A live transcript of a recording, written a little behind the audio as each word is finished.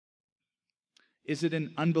Is it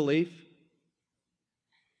in unbelief?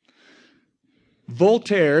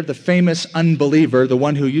 Voltaire, the famous unbeliever, the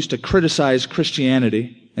one who used to criticize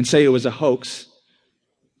Christianity and say it was a hoax,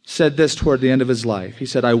 said this toward the end of his life. He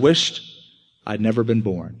said, "I wished I'd never been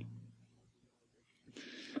born."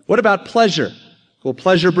 What about pleasure? Will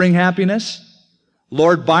pleasure bring happiness?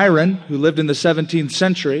 Lord Byron, who lived in the 17th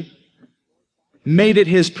century, made it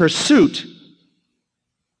his pursuit,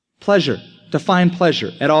 pleasure, to find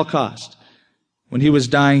pleasure at all cost. When he was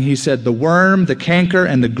dying, he said, "The worm, the canker,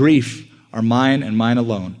 and the grief are mine and mine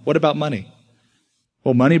alone." What about money?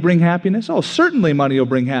 Will money bring happiness? Oh, certainly money will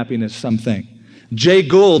bring happiness, some think. Jay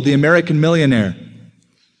Gould, the American millionaire,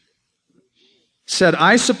 said,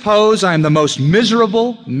 "I suppose I'm the most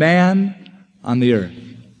miserable man on the earth."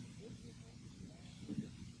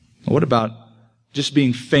 What about just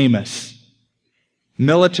being famous?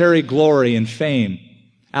 Military glory and fame.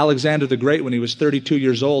 Alexander the Great, when he was 32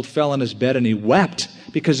 years old, fell on his bed and he wept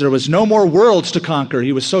because there was no more worlds to conquer.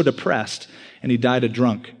 He was so depressed, and he died a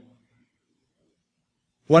drunk.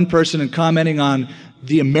 One person, in commenting on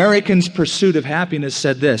the American's pursuit of happiness,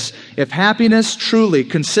 said this: "If happiness truly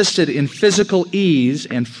consisted in physical ease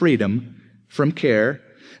and freedom from care,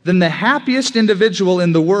 then the happiest individual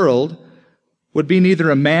in the world would be neither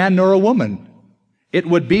a man nor a woman. It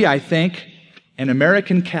would be, I think, an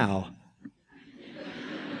American cow."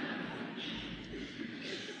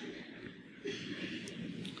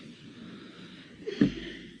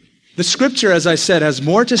 The Scripture, as I said, has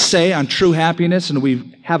more to say on true happiness, and we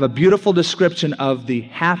have a beautiful description of the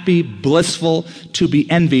happy, blissful, to be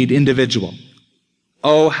envied individual.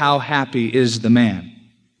 Oh, how happy is the man.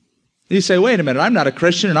 You say, wait a minute, I'm not a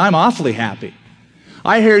Christian and I'm awfully happy.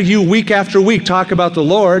 I hear you week after week talk about the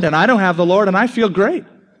Lord, and I don't have the Lord, and I feel great.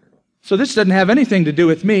 So this doesn't have anything to do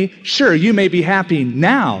with me. Sure, you may be happy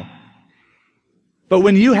now, but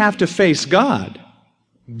when you have to face God,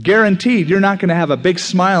 guaranteed you're not going to have a big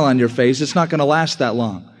smile on your face. It's not going to last that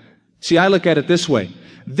long. See, I look at it this way.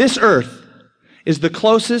 This earth is the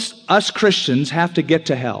closest us Christians have to get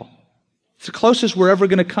to hell. It's the closest we're ever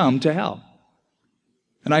going to come to hell.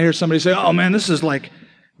 And I hear somebody say, "Oh man, this is like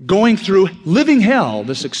going through living hell,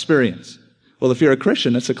 this experience." Well, if you're a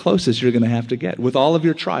Christian, that's the closest you're going to have to get with all of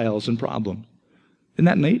your trials and problems. Isn't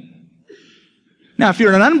that neat? Now, if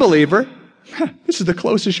you're an unbeliever, this is the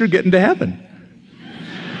closest you're getting to heaven.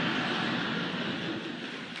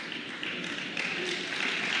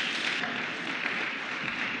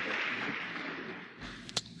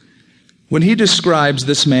 When he describes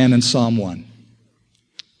this man in Psalm 1,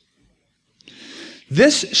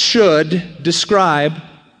 this should describe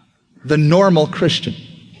the normal Christian,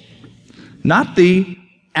 not the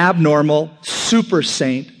abnormal super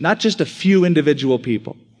saint, not just a few individual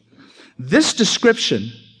people. This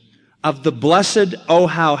description of the blessed, oh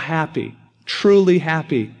how happy, truly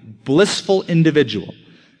happy, blissful individual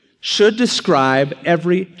should describe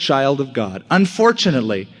every child of God.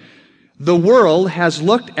 Unfortunately, the world has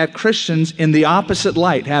looked at Christians in the opposite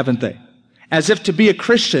light, haven't they? As if to be a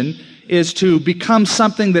Christian is to become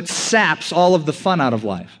something that saps all of the fun out of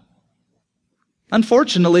life.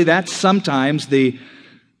 Unfortunately, that's sometimes the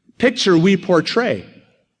picture we portray.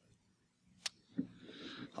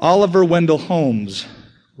 Oliver Wendell Holmes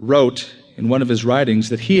wrote in one of his writings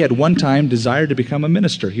that he had one time desired to become a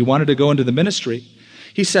minister. He wanted to go into the ministry.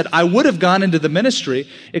 He said, "I would have gone into the ministry,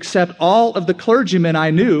 except all of the clergymen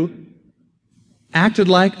I knew acted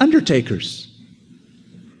like undertakers."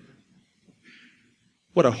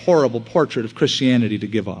 What a horrible portrait of Christianity to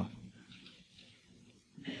give off.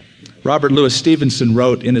 Robert Louis Stevenson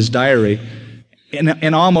wrote in his diary,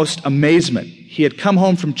 in almost amazement. He had come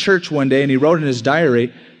home from church one day and he wrote in his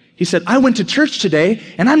diary, he said, "I went to church today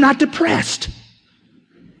and I'm not depressed."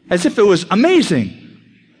 As if it was amazing.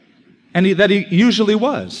 And that he usually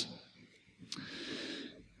was.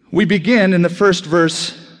 We begin in the first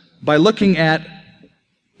verse by looking at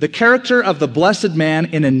the character of the blessed man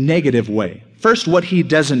in a negative way. First, what he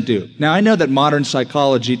doesn't do. Now, I know that modern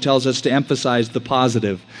psychology tells us to emphasize the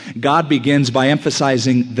positive. God begins by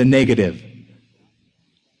emphasizing the negative.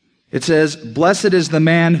 It says, "Blessed is the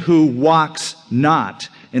man who walks not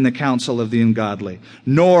in the counsel of the ungodly,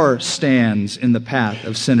 nor stands in the path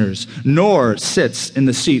of sinners, nor sits in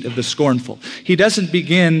the seat of the scornful." He doesn't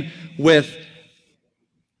begin with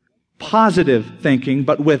positive thinking,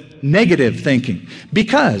 but with negative thinking.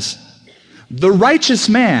 Because the righteous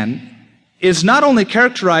man is not only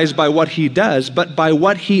characterized by what he does, but by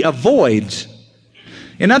what he avoids.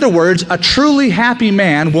 In other words, a truly happy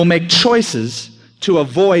man will make choices to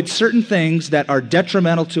avoid certain things that are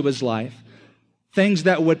detrimental to his life, things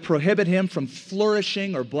that would prohibit him from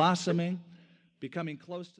flourishing or blossoming, becoming close to